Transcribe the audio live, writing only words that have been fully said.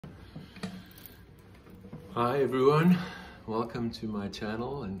Hi everyone, welcome to my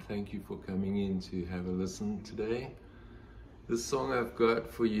channel and thank you for coming in to have a listen today. This song I've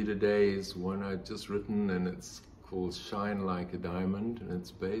got for you today is one I've just written and it's called Shine Like a Diamond, and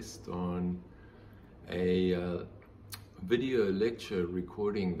it's based on a video lecture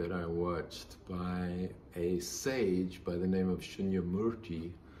recording that I watched by a sage by the name of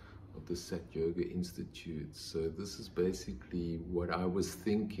Shunyamurti of the Sat Yoga Institute. So this is basically what I was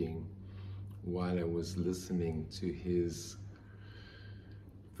thinking while I was listening to his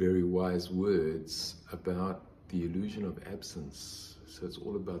very wise words about the illusion of absence. So it's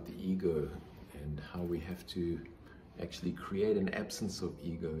all about the ego and how we have to actually create an absence of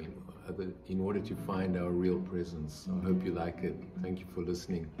ego in order to find our real presence. I hope you like it. Thank you for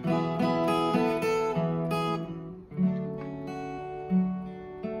listening.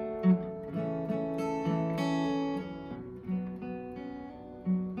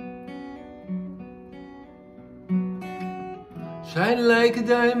 Shine like a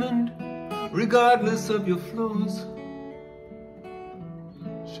diamond, regardless of your flaws.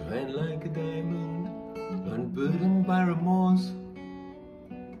 Shine like a diamond, unburdened by remorse.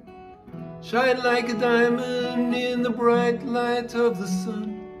 Shine like a diamond in the bright light of the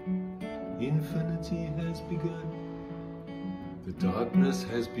sun. Infinity has begun. The darkness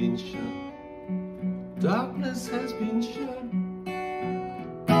has been shun. Darkness has been shun.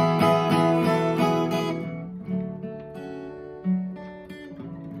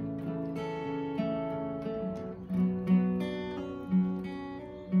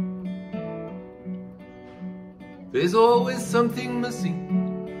 There's always something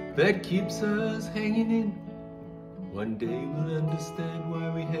missing that keeps us hanging in. One day we'll understand why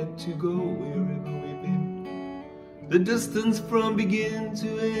we had to go wherever we've been. The distance from begin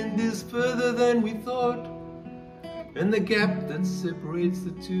to end is further than we thought, and the gap that separates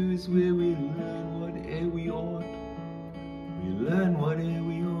the two is where we learn whatever we ought. We learn whatever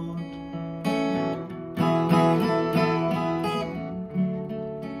we ought.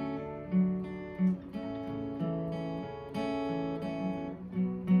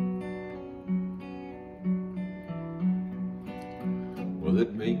 Well,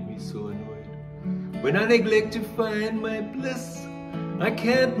 it makes me so annoyed when I neglect to find my bliss. I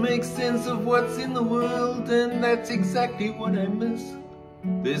can't make sense of what's in the world, and that's exactly what I miss.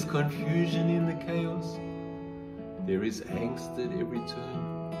 There's confusion in the chaos. There is angst at every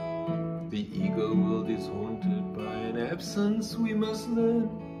turn. The ego world is haunted by an absence we must learn.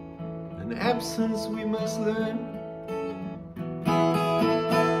 An absence we must learn.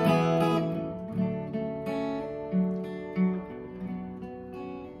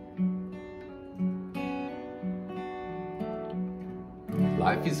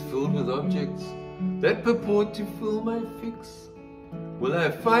 Life is filled with objects that purport to fill my fix. Will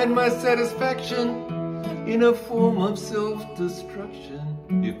I find my satisfaction in a form of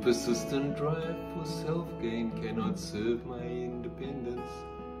self-destruction if persistent drive for self-gain cannot serve my independence?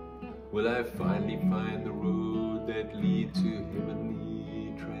 Will I finally find the road that leads to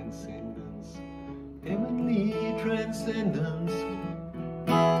heavenly transcendence? Heavenly transcendence.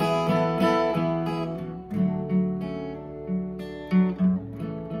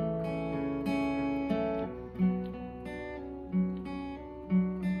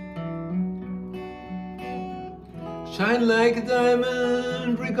 Shine like a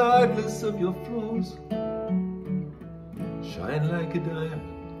diamond, regardless of your flaws. Shine like a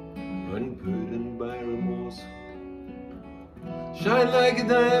diamond, unburdened by remorse. Shine like a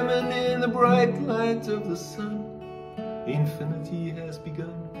diamond in the bright light of the sun. Infinity has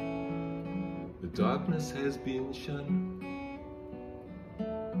begun. The darkness has been shunned.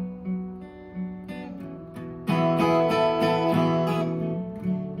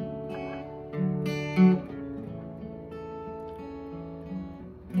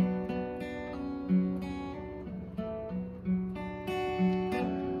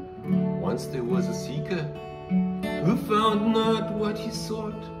 Once there was a seeker who found not what he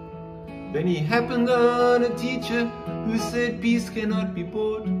sought. Then he happened on a teacher who said peace cannot be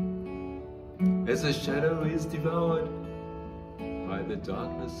bought. As a shadow is devoured by the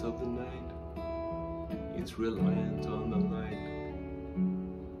darkness of the night, it's reliant on the light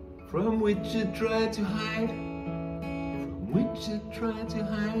from which it tried to hide, from which it tried to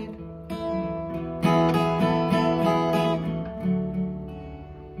hide.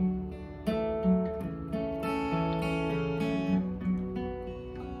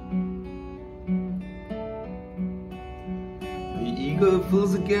 The ego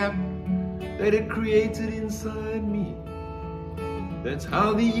fills a gap that it created inside me. That's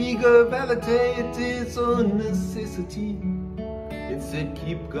how the ego validates its own necessity. It said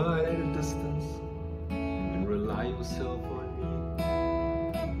keep God at a distance, rely yourself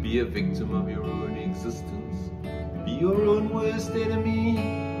on me. Be a victim of your own existence. Be your own worst enemy.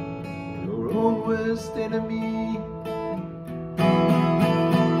 Your own worst enemy.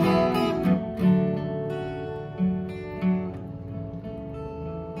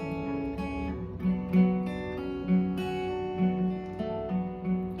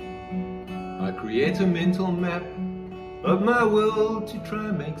 I create a mental map of my world to try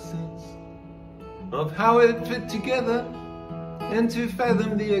and make sense of how it fit together and to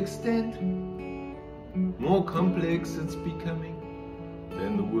fathom the extent. More complex it's becoming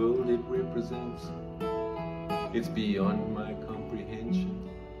than the world it represents. It's beyond my comprehension.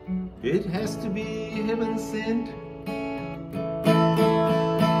 It has to be heaven sent.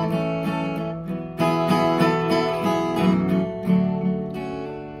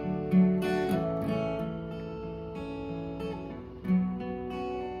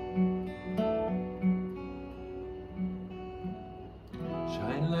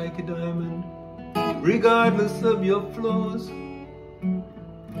 Shine like a diamond, regardless of your flaws.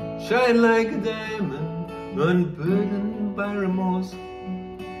 Shine like a diamond, unburdened by remorse.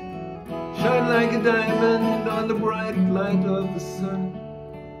 Shine like a diamond on the bright light of the sun.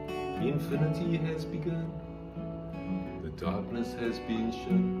 Infinity has begun, the darkness has been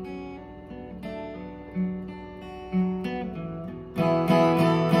shun.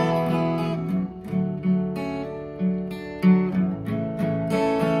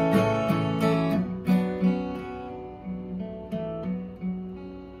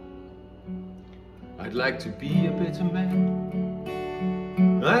 I'd like to be a better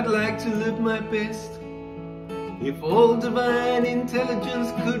man. I'd like to live my best. If all divine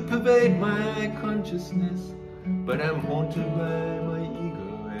intelligence could pervade my consciousness. But I'm haunted by my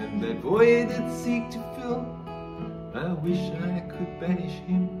ego and that void it seeks to fill. I wish I could banish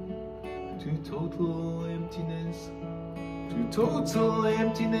him to total emptiness. To total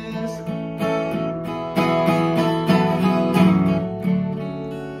emptiness.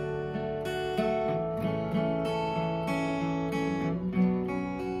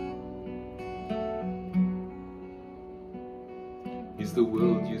 Is the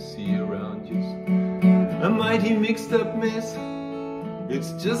world you see around you a mighty mixed up mess?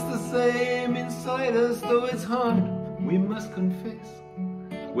 It's just the same inside us, though it's hard, we must confess.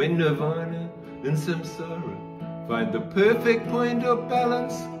 When nirvana and samsara find the perfect point of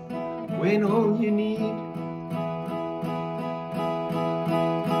balance, when all you need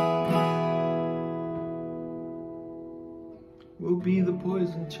will be the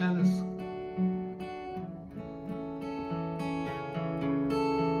poison chalice.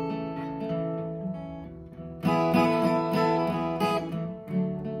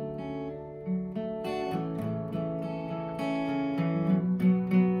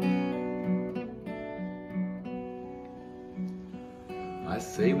 I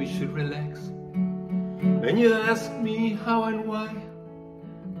say we should relax, and you ask me how and why.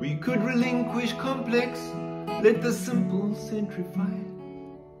 We could relinquish complex, let the simple centrify.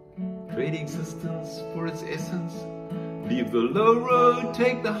 Trade existence for its essence, leave the low road,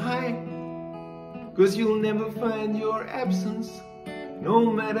 take the high. 'Cause you'll never find your absence,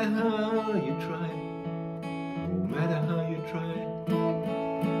 no matter how you try. No matter how you try.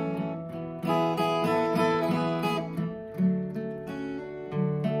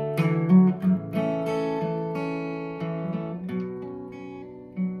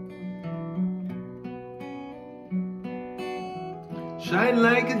 Shine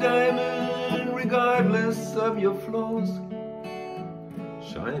like a diamond, regardless of your flaws.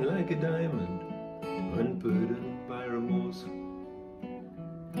 Shine like a diamond, unburdened by remorse.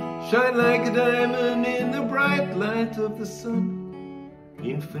 Shine like a diamond in the bright light of the sun.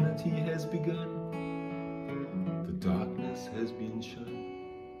 Infinity has begun, the darkness has been shun.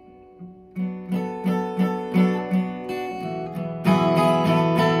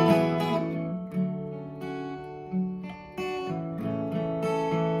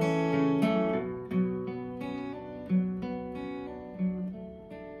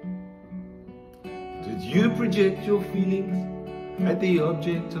 Did you project your feelings at the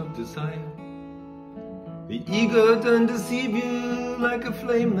object of desire? The ego done deceive you like a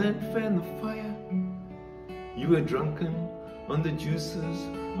flame that fanned the fire. You were drunken on the juices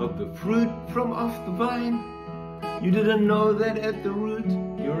of the fruit from off the vine. You didn't know that at the root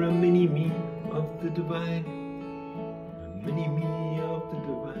you're a mini-me of the divine. A mini-me of the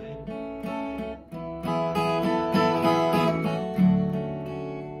divine.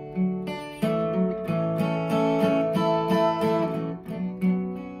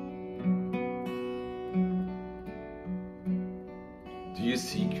 Do you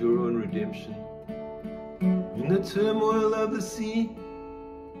seek your own redemption? in the turmoil of the sea,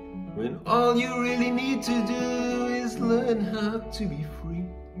 when all you really need to do is learn how to be free.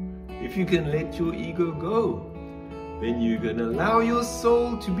 If you can let your ego go, then you can allow your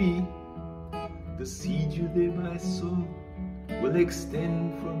soul to be. The seed you thereby sow will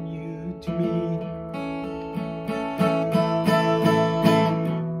extend from you to me.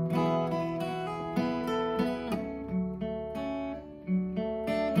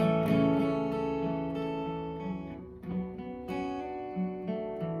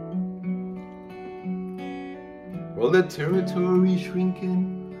 Well, the territory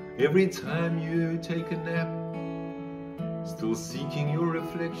shrinking every time you take a nap, still seeking your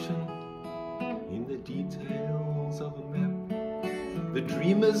reflection in the details of a map. The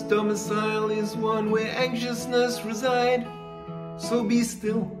dreamer's domicile is one where anxiousness reside. So be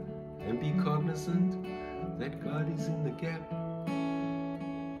still and be cognizant that God is in the gap.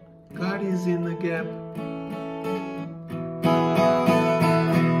 God is in the gap.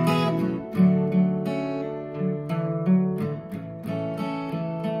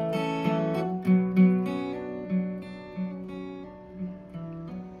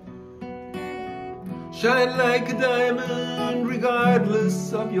 Shine like a diamond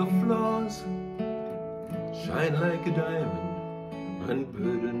regardless of your flaws. Shine like a diamond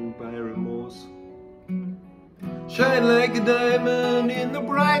unburdened by remorse. Shine like a diamond in the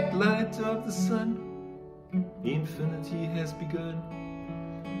bright light of the sun. Infinity has begun.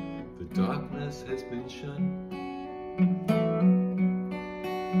 The darkness has been shunned.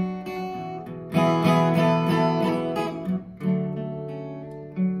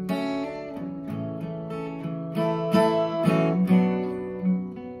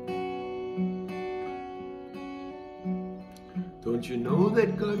 Don't you know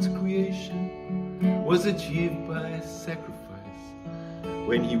that God's creation was achieved by sacrifice,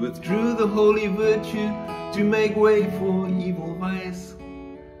 when He withdrew the holy virtue to make way for evil vice?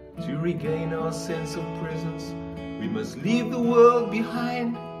 To regain our sense of presence, we must leave the world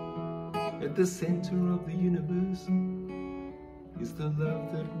behind. At the center of the universe is the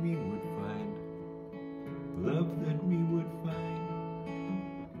love that we would find. Love that we would find.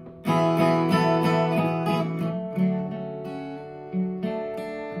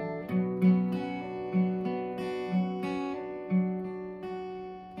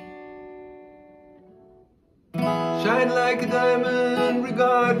 Shine like a diamond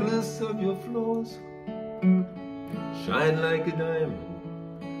regardless of your flaws. Shine like a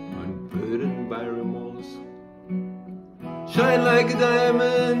diamond unburdened by remorse. Shine like a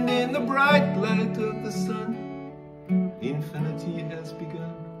diamond in the bright light of the sun. Infinity has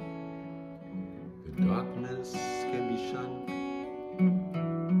begun. The darkness can be shunned.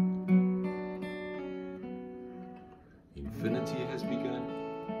 Infinity has begun.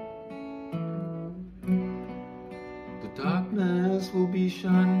 The darkness will be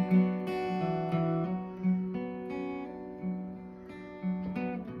shunned.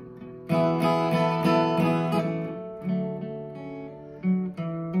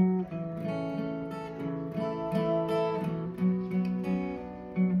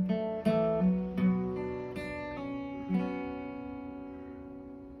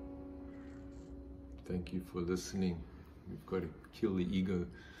 Thank you for listening. We've got to kill the ego,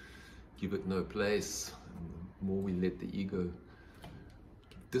 give it no place. And the more we let the ego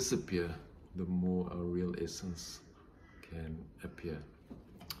disappear, the more our real essence can appear.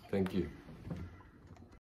 Thank you.